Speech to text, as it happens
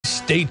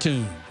Stay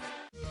tuned.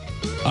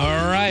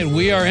 All right,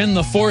 we are in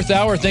the fourth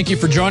hour. Thank you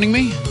for joining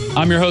me.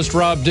 I'm your host,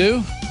 Rob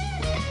Dew.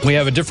 We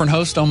have a different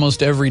host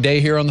almost every day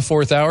here on the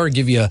fourth hour,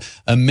 give you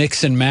a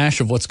mix and mash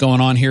of what's going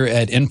on here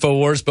at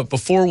InfoWars. But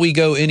before we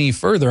go any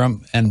further,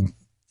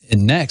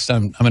 next,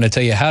 I'm going to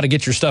tell you how to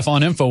get your stuff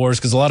on InfoWars,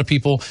 because a lot of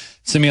people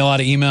send me a lot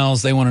of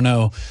emails. They want to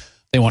know,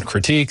 they want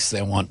critiques,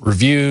 they want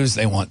reviews,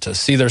 they want to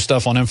see their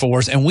stuff on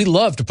InfoWars, and we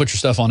love to put your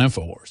stuff on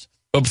InfoWars.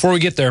 But before we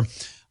get there,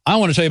 I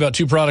want to tell you about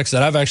two products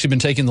that I've actually been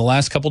taking the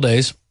last couple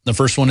days. The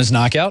first one is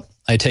Knockout.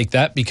 I take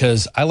that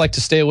because I like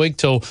to stay awake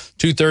till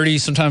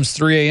 2:30, sometimes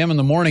 3 a.m. in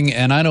the morning,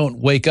 and I don't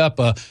wake up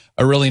a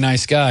really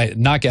nice guy.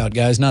 Knockout,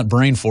 guys, not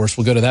Brain Force.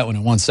 We'll go to that one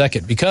in 1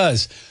 second.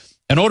 Because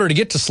in order to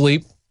get to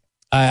sleep,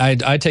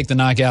 I take the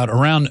Knockout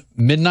around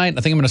midnight.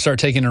 I think I'm going to start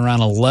taking it around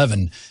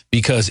 11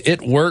 because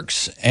it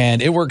works,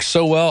 and it works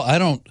so well.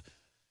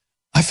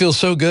 I feel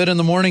so good in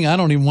the morning, I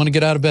don't even want to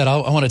get out of bed.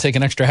 I want to take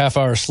an extra half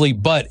hour of sleep,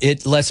 but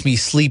it lets me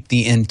sleep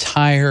the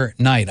entire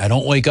night. I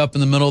don't wake up in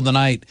the middle of the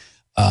night.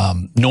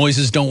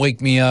 Noises don't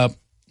wake me up.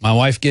 My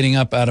wife getting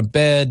up out of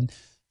bed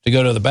to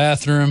go to the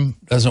bathroom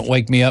doesn't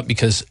wake me up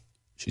because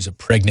she's a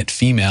pregnant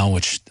female,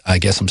 which I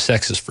guess I'm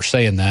sexist for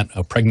saying that,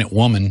 a pregnant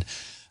woman.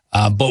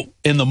 But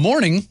in the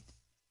morning,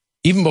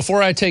 even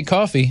before I take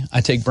coffee,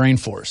 I take Brain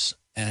Force.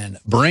 And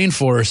Brain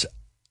Force,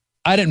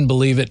 I didn't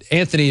believe it.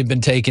 Anthony had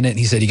been taking it, and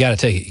he said, you got to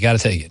take it. You got to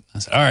take it. I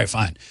said, all right,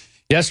 fine.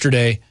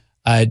 Yesterday,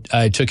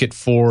 I took it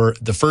for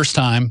the first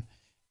time.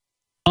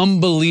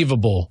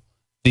 Unbelievable,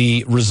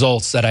 the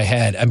results that I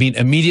had. I mean,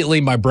 immediately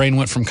my brain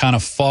went from kind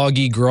of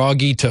foggy,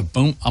 groggy to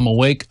boom, I'm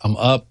awake, I'm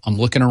up, I'm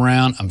looking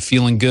around, I'm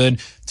feeling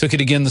good. Took it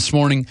again this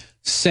morning.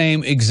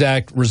 Same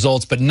exact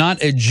results, but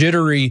not a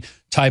jittery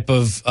type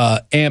of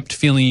amped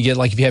feeling you get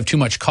like if you have too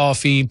much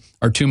coffee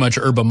or too much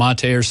yerba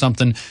mate or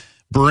something.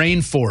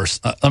 Brain Force,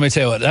 let me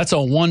tell you what, that's a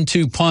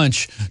 1-2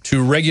 punch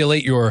to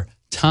regulate your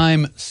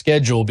time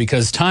schedule,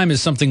 because time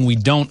is something we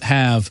don't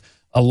have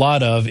a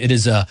lot of. It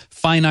is a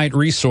finite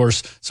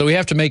resource, so we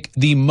have to make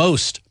the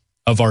most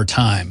of our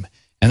time.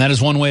 And that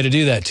is one way to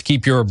do that, to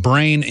keep your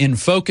brain in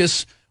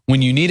focus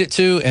when you need it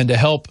to, and to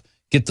help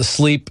get the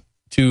sleep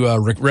to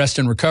rest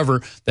and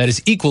recover that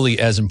is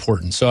equally as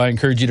important. So I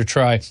encourage you to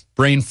try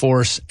Brain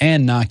Force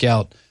and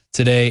Knockout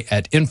today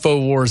at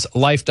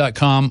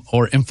InfoWarsLife.com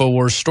or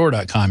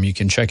InfoWarsStore.com. You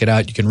can check it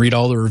out. You can read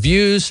all the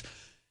reviews.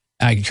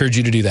 I encourage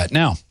you to do that.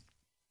 Now,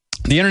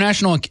 the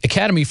International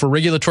Academy for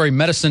Regulatory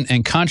Medicine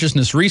and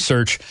Consciousness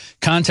Research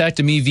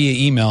contacted me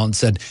via email and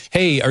said,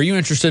 hey, are you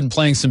interested in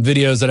playing some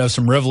videos that have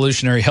some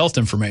revolutionary health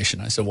information?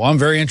 I said, well, I'm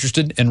very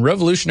interested in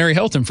revolutionary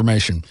health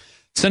information.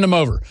 Send them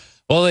over.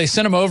 Well, they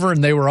sent them over,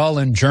 and they were all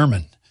in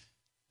German,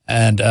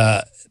 and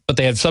but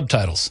they had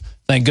subtitles.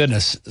 Thank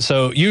goodness.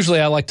 So usually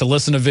I like to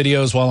listen to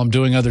videos while I'm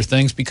doing other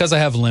things because I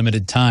have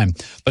limited time.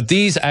 But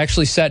these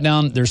actually sat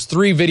down. There's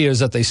 3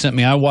 videos that they sent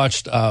me. I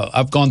watched,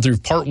 I've gone through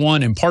part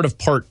 1 and part of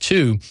part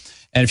 2.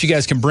 And if you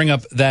guys can bring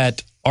up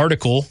that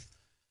article,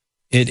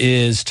 it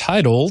is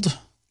titled,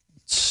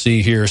 let's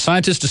see here,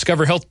 Scientists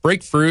Discover Health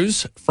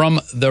Breakthroughs from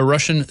the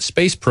Russian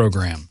Space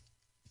Program.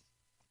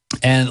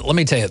 And let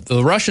me tell you,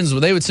 the Russians,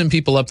 they would send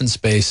people up in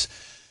space.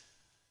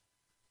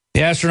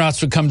 The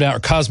astronauts would come down,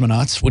 or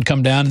cosmonauts would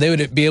come down, and they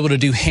would be able to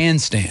do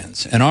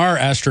handstands. And our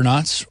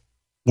astronauts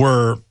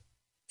were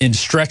in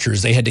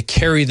stretchers. They had to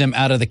carry them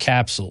out of the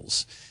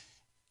capsules.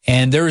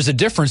 And there is a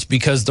difference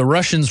because the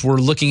Russians were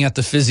looking at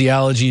the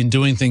physiology and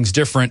doing things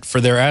different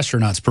for their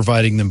astronauts,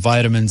 providing them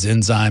vitamins,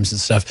 enzymes,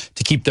 and stuff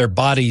to keep their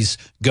bodies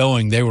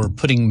going. They were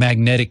putting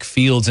magnetic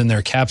fields in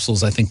their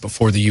capsules, I think,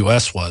 before the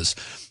U.S. was,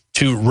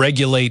 to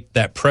regulate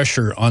that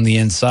pressure on the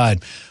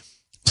inside.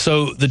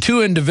 So the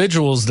 2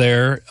 individuals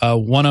there,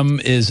 one of them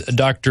is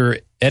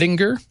Dr.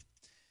 Ettinger.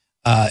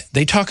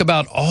 They talk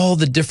about all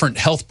the different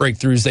health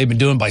breakthroughs they've been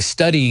doing by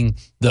studying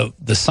the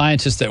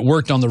scientists that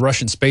worked on the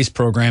Russian space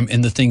program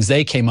and the things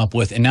they came up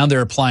with, and now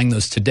they're applying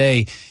those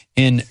today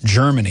in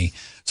Germany.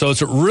 So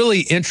it's a really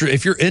interesting.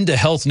 If you're into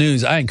health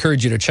news, I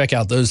encourage you to check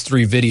out those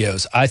 3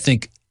 videos. I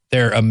think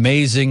they're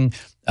amazing.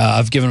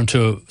 I've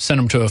sent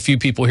them to a few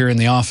people here in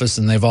the office,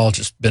 and they've all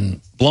just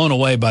been blown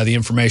away by the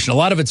information. A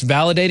lot of it's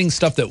validating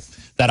stuff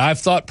that I've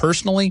thought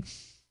personally,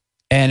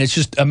 and it's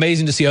just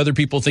amazing to see other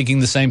people thinking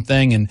the same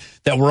thing, and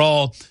that we're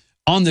all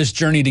on this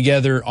journey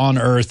together on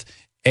Earth,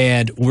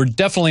 and we're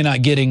definitely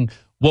not getting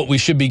what we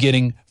should be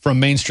getting from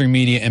mainstream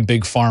media and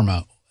Big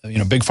Pharma. You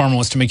know, Big Pharma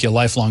wants to make you a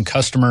lifelong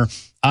customer.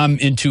 I'm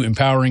into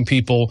empowering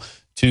people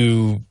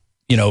to,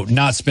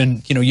 not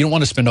spend, you don't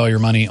want to spend all your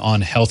money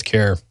on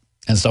healthcare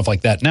and stuff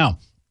like that. Now,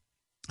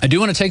 I do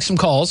want to take some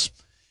calls,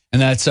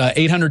 and that's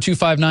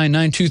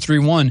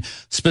 800-259-9231.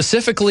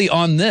 Specifically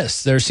on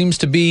this, there seems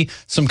to be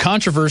some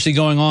controversy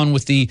going on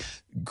with the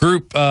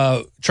group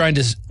trying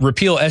to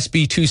repeal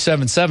SB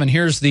 277.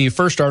 Here's the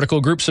first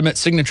article. Group submit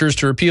signatures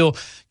to repeal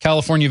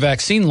California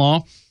vaccine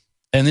law.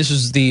 And this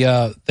is they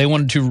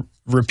wanted to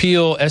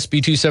repeal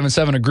SB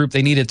 277, a group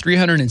they needed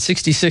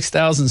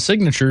 366,000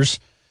 signatures.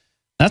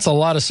 That's a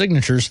lot of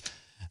signatures.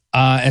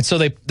 And so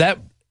the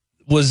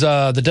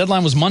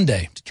deadline was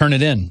Monday to turn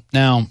it in.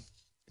 Now,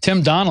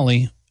 Tim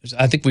Donnelly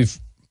I think we've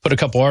put a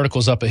couple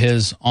articles up of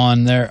his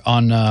on there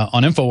on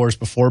InfoWars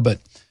before, but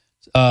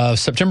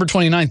September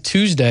 29th,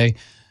 Tuesday,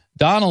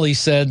 Donnelly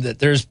said that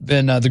there's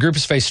been the group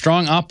has faced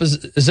strong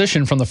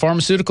opposition from the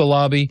pharmaceutical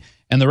lobby,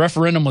 and the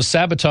referendum was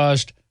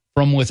sabotaged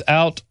from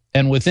without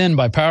and within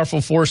by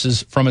powerful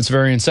forces from its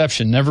very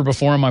inception. Never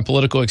before in my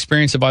political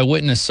experience have I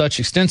witnessed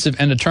such extensive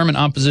and determined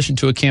opposition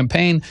to a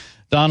campaign,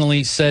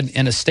 Donnelly said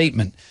in a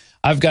statement.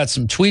 I've got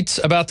some tweets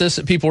about this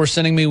that people are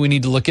sending me. We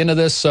need to look into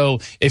this. So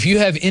if you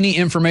have any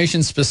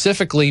information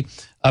specifically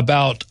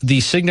about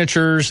the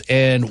signatures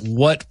and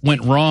what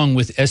went wrong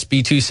with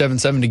SB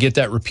 277 to get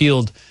that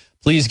repealed,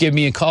 please give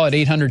me a call at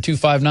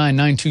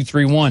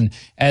 800-259-9231.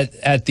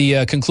 At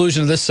the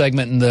conclusion of this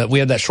segment, and we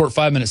had that short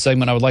 5-minute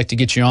segment, I would like to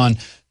get you on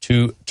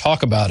to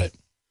talk about it.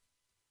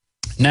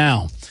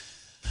 Now,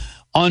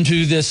 on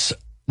to this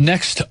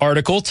next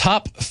article,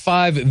 top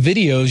 5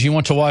 videos you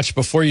want to watch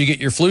before you get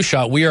your flu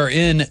shot. We are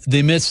in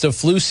the midst of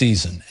flu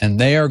season, and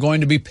they are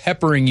going to be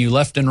peppering you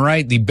left and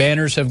right. The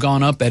banners have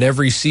gone up at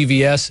every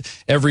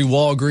CVS, every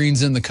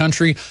Walgreens in the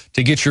country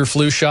to get your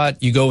flu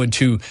shot. You go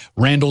into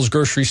Randall's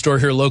grocery store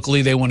here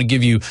locally. They want to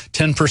give you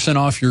 10%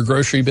 off your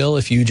grocery bill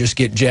if you just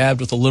get jabbed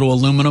with a little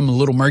aluminum, a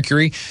little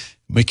mercury,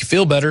 make you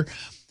feel better.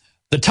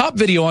 The top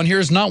video on here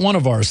is not one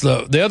of ours.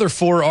 The other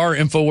 4 are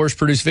InfoWars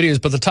produced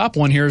videos, but the top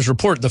one here is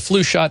Report the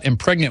Flu Shot in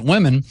Pregnant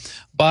Women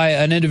by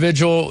an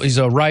individual. He's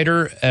a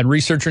writer and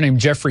researcher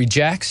named Jeffrey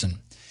Jackson.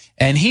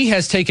 And he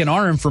has taken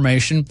our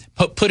information,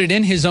 put it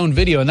in his own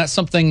video, and that's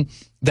something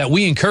that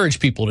we encourage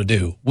people to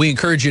do. We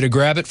encourage you to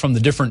grab it from the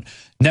different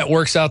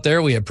networks out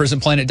there. We have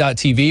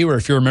prisonplanet.tv, where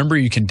if you remember,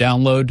 you can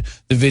download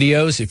the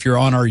videos. If you're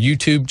on our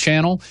YouTube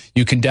channel,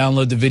 you can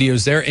download the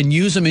videos there and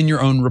use them in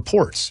your own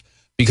reports.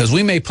 Because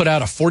we may put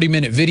out a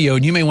 40-minute video,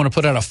 and you may want to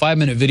put out a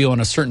 5-minute video on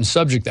a certain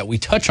subject that we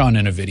touch on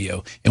in a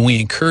video, and we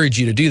encourage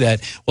you to do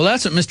that. Well,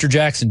 that's what Mr.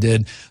 Jackson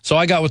did. So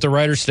I got with the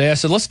writers today. I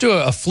said, let's do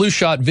a flu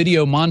shot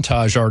video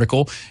montage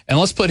article, and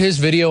let's put his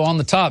video on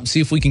the top and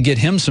see if we can get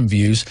him some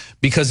views,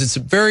 because it's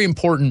very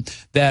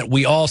important that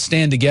we all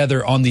stand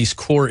together on these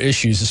core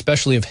issues,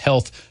 especially of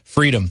health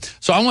freedom.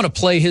 So I want to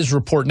play his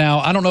report now.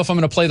 I don't know if I'm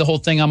going to play the whole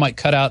thing. I might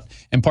cut out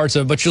in parts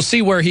of it, but you'll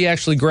see where he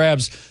actually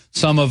grabs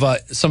some of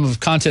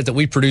content that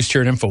we produced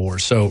here at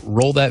InfoWars. So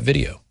roll that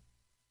video.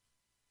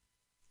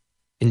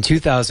 In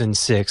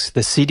 2006, the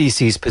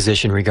CDC's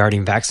position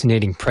regarding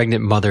vaccinating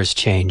pregnant mothers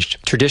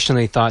changed.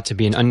 Traditionally thought to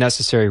be an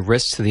unnecessary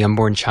risk to the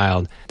unborn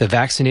child, the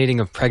vaccinating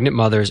of pregnant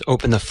mothers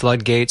opened the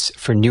floodgates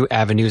for new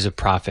avenues of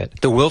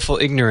profit. The willful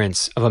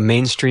ignorance of a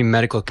mainstream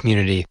medical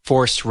community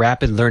forced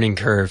rapid learning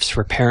curves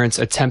for parents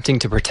attempting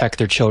to protect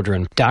their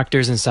children.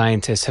 Doctors and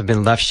scientists have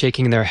been left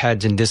shaking their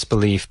heads in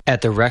disbelief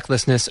at the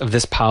recklessness of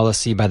this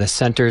policy by the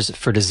Centers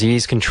for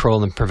Disease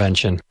Control and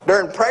Prevention.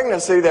 During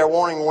pregnancy, they're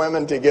wanting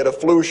women to get a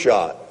flu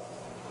shot.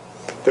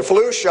 The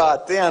flu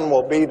shot then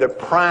will be the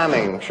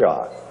priming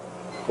shot.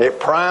 It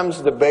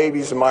primes the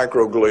baby's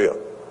microglia.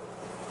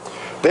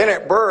 Then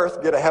at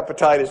birth, get a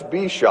hepatitis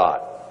B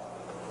shot.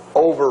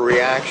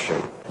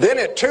 Overreaction. Then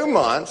at 2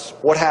 months,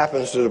 what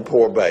happens to the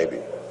poor baby?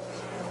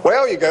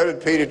 Well, you go to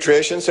the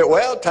pediatrician and say,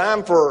 well,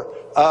 time for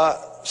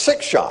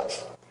 6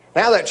 shots.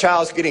 Now that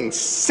child's getting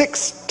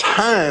 6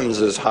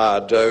 times as high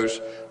a dose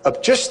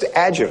of just the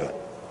adjuvant.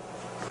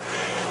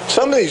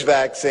 Some of these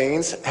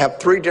vaccines have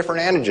 3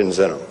 different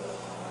antigens in them.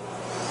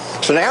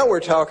 So now we're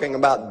talking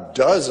about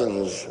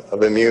dozens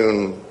of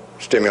immune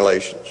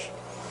stimulations,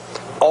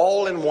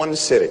 all in one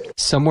city.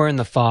 Somewhere in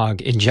the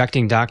fog,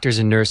 injecting doctors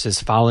and nurses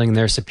following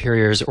their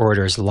superiors'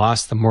 orders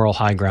lost the moral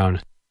high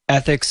ground.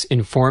 Ethics,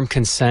 informed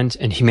consent,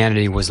 and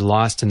humanity was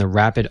lost in the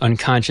rapid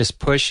unconscious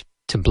push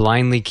to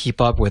blindly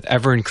keep up with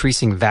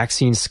ever-increasing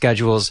vaccine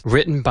schedules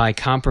written by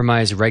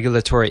compromised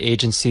regulatory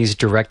agencies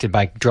directed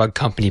by drug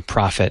company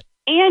profit.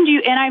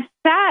 And I've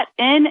sat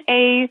in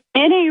a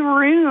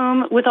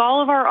room with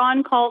all of our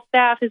on-call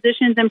staff,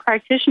 physicians and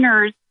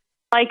practitioners,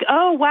 like,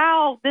 oh,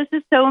 wow, this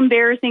is so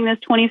embarrassing. This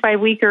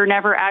 25-weeker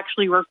never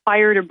actually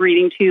required a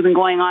breathing tube and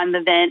going on the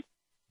vent,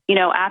 you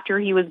know, after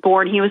he was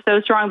born. He was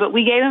so strong, but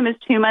we gave him his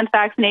 2-month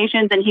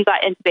vaccinations and he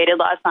got intubated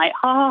last night.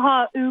 Ha, ha,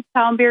 ha, oops,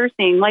 how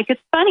embarrassing. Like,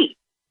 it's funny.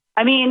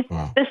 I mean,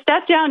 wow. The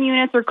step-down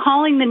units are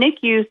calling the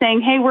NICU saying,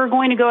 hey, we're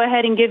going to go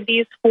ahead and give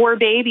these 4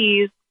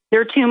 babies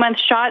their 2-month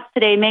shots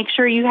today. Make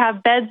sure you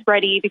have beds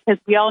ready because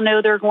we all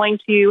know they're going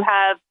to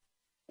have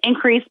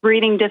increased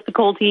breathing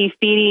difficulty,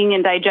 feeding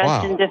and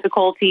digestion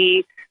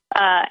difficulty,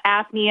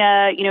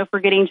 apnea, you know,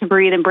 forgetting to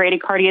breathe, and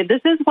bradycardia.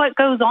 This is what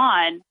goes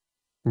on.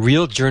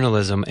 Real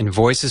journalism and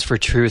voices for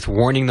truth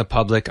warning the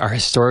public are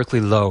historically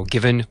low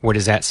given what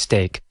is at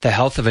stake. The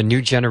health of a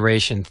new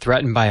generation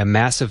threatened by a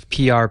massive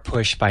PR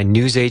push by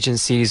news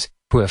agencies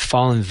who have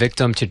fallen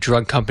victim to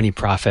drug company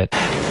profit.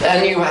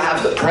 Then you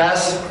have the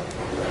press,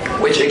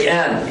 which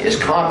again is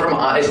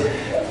compromised.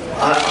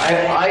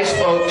 I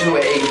spoke to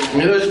a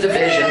news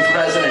division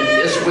president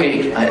this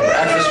week. I had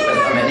breakfast with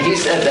him, and he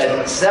said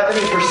that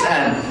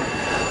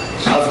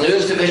 70% of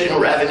news division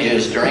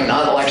revenues during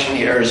non-election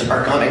years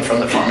are coming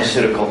from the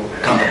pharmaceutical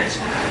companies.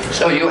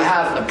 So you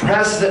have the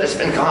press that has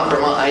been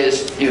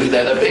compromised.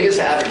 They're the biggest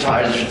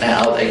advertisers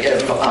now. They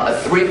get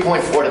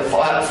 3.4 to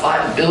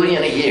 5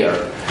 billion a year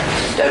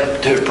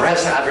to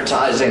press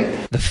advertising.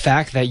 The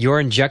fact that your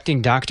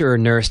injecting doctor or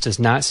nurse does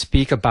not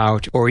speak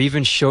about or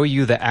even show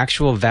you the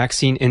actual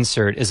vaccine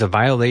insert is a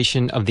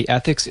violation of the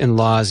ethics and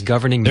laws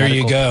governing medical.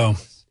 There you go.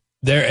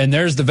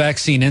 There's the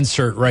vaccine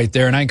insert right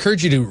there. And I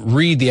encourage you to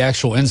read the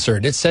actual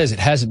insert. It says it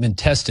hasn't been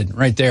tested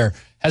right there.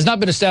 Has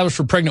not been established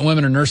for pregnant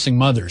women or nursing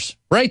mothers.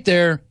 Right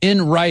there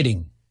in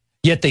writing.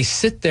 Yet they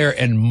sit there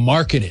and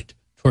market it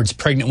towards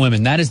pregnant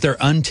women. That is their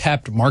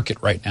untapped market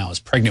right now, is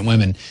pregnant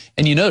women.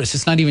 And you notice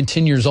it's not even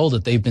 10 years old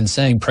that they've been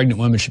saying pregnant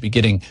women should be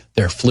getting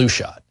their flu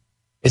shot.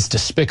 It's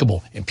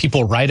despicable. And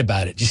people write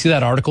about it. Do you see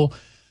that article?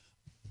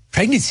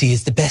 Pregnancy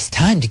is the best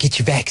time to get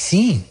your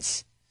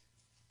vaccines.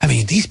 I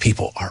mean, these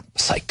people are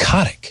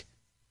psychotic.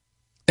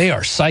 They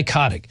are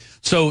psychotic.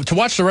 So to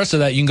watch the rest of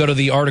that, you can go to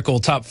the article,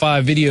 Top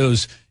 5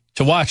 Videos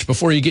to Watch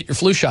Before You Get Your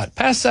Flu Shot.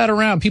 Pass that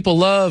around. People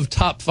love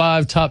top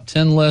 5, top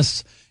 10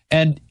 lists.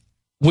 And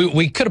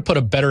we could have put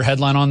a better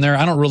headline on there.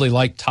 I don't really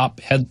like top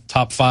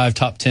 5,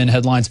 top 10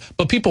 headlines,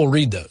 but people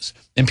read those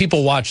and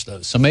people watch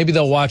those. So maybe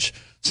they'll watch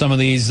some of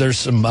these. There's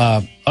some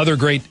other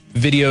great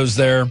videos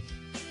there.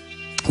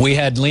 We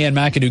had Leanne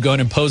McAdoo going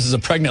and pose as a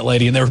pregnant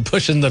lady, and they were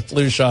pushing the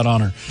flu shot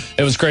on her.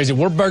 It was crazy.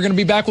 We're going to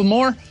be back with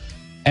more,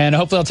 and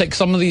hopefully I'll take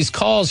some of these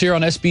calls here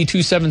on SB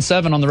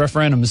 277 on the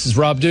referendum. This is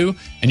Rob Dew,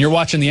 and you're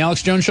watching The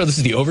Alex Jones Show. This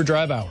is the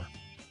Overdrive Hour.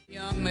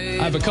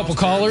 I have a couple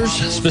callers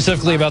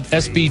specifically about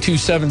SB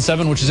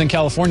 277, which is in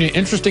California.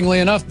 Interestingly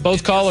enough,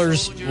 both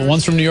callers,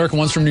 one's from New York and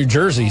one's from New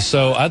Jersey.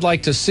 So I'd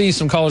like to see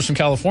some callers from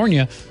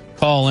California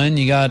call in.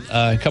 You got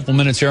a couple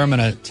minutes here. I'm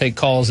going to take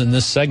calls in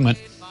this segment.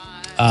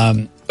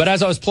 But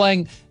as I was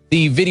playing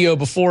the video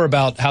before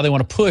about how they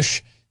want to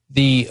push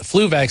the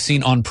flu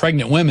vaccine on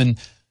pregnant women,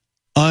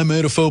 I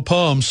made a faux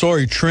pas. I'm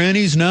sorry.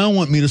 Trannies now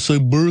want me to say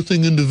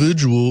birthing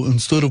individual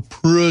instead of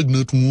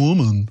pregnant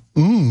woman.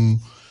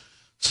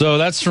 So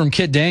that's from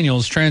Kit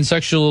Daniels.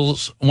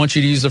 Transsexuals want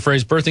you to use the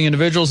phrase birthing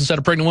individuals instead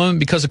of pregnant women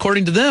because,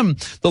 according to them,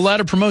 the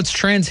latter promotes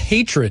trans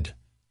hatred.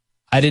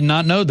 I did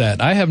not know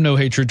that. I have no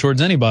hatred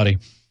towards anybody.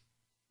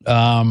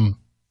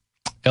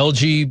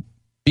 LGBT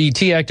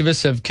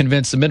activists have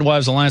convinced the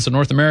Midwives Alliance of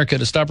North America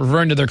to stop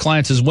referring to their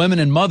clients as women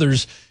and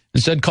mothers,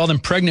 instead call them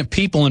pregnant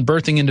people and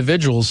birthing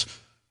individuals,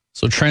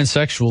 so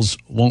transsexuals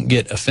won't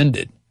get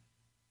offended.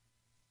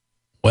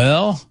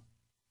 Well,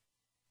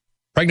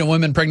 pregnant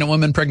women, pregnant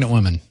women, pregnant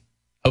women.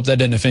 Hope that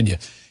didn't offend you.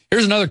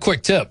 Here's another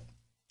quick tip.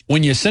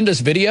 When you send us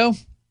video,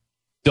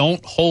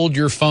 don't hold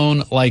your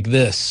phone like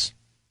this.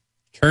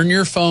 Turn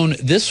your phone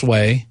this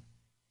way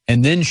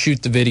and then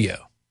shoot the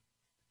video.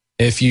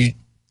 If you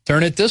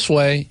turn it this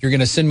way, you're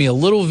going to send me a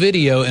little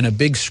video and a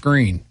big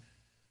screen.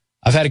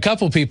 I've had a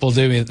couple people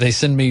do it. They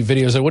send me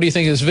videos. Like, what do you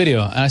think of this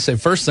video? And I say,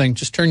 first thing,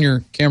 just turn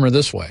your camera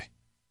this way.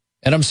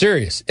 And I'm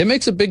serious. It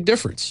makes a big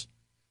difference.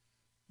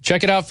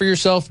 Check it out for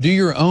yourself. Do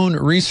your own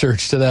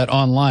research to that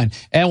online.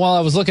 And while I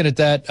was looking at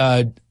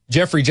that,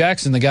 Jeffrey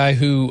Jackson, the guy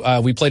who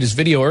we played his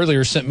video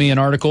earlier, sent me an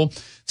article.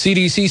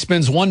 CDC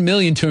spends $1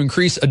 million to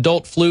increase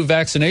adult flu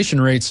vaccination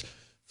rates.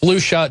 Flu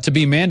shot to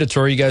be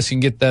mandatory. You guys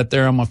can get that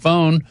there on my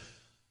phone.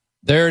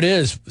 There it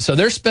is. So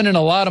they're spending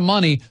a lot of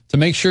money to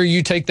make sure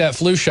you take that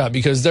flu shot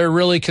because they're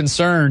really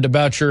concerned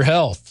about your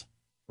health,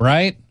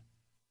 right?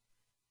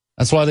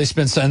 That's why they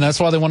spend, and that's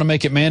why they want to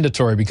make it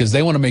mandatory, because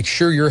they want to make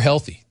sure you're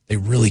healthy. They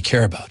really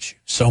care about you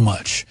so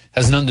much.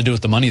 Has nothing to do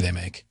with the money they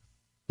make.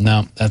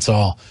 No, that's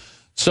all.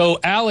 So,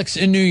 Alex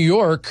in New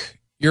York,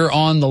 you're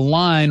on the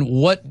line.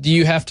 What do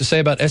you have to say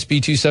about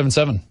SB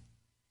 277?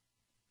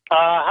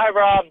 Hi,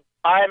 Rob.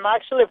 I'm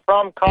actually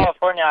from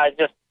California.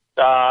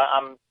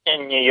 I'm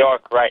in New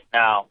York right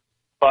now.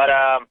 But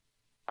I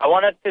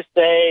wanted to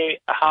say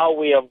how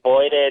we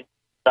avoided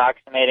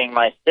vaccinating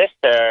my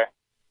sister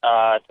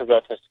to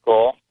go to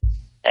school,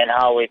 and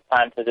how we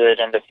plan to do it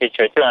in the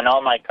future, too. And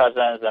all my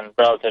cousins and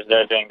relatives,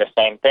 they're doing the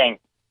same thing.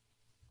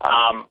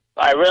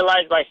 I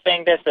realized by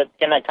saying this, it's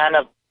going to kind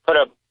of put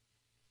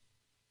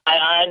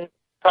I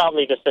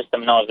probably the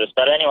system knows this,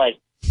 but anyways,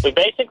 we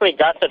basically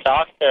got the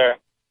doctor,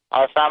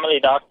 our family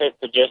doctor,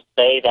 to just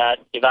say that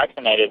he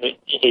vaccinated.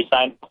 He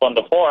signed on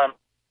the form,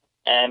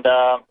 and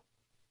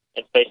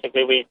it's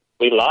basically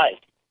we lied.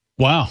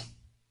 Wow.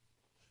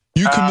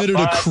 You committed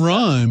a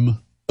crime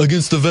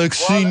against the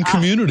vaccine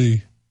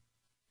community.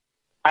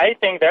 I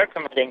think they're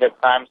committing a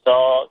crime,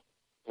 so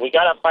we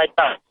got to fight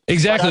back.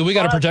 Exactly. We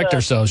got to protect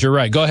ourselves. You're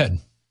right. Go ahead.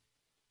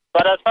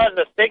 But as far as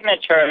the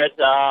signatures,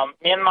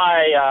 me and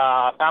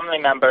my family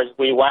members,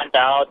 we went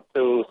out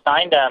to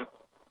sign them.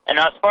 And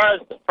as far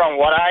as from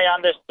what I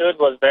understood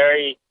was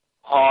very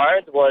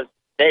hard, was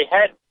they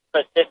had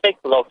specific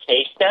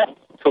locations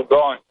to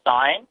go and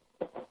sign.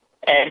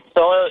 And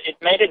so it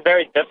made it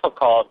very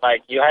difficult.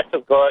 Like, you had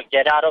to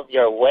get out of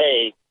your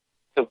way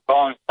to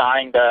go and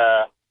sign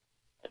the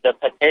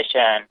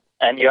petition,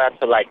 and you had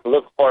to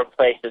look for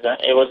places, and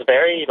it was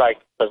very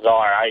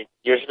bizarre.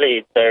 Usually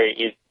it's very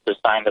easy to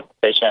sign the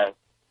petition.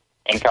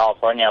 in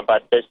California,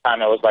 but this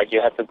time it was like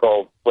you had to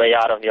go way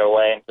out of your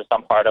way into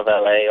some part of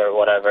LA or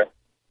whatever.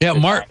 Yeah,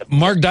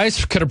 Mark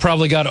Dice could have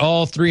probably got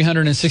all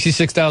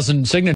 366,000 signatures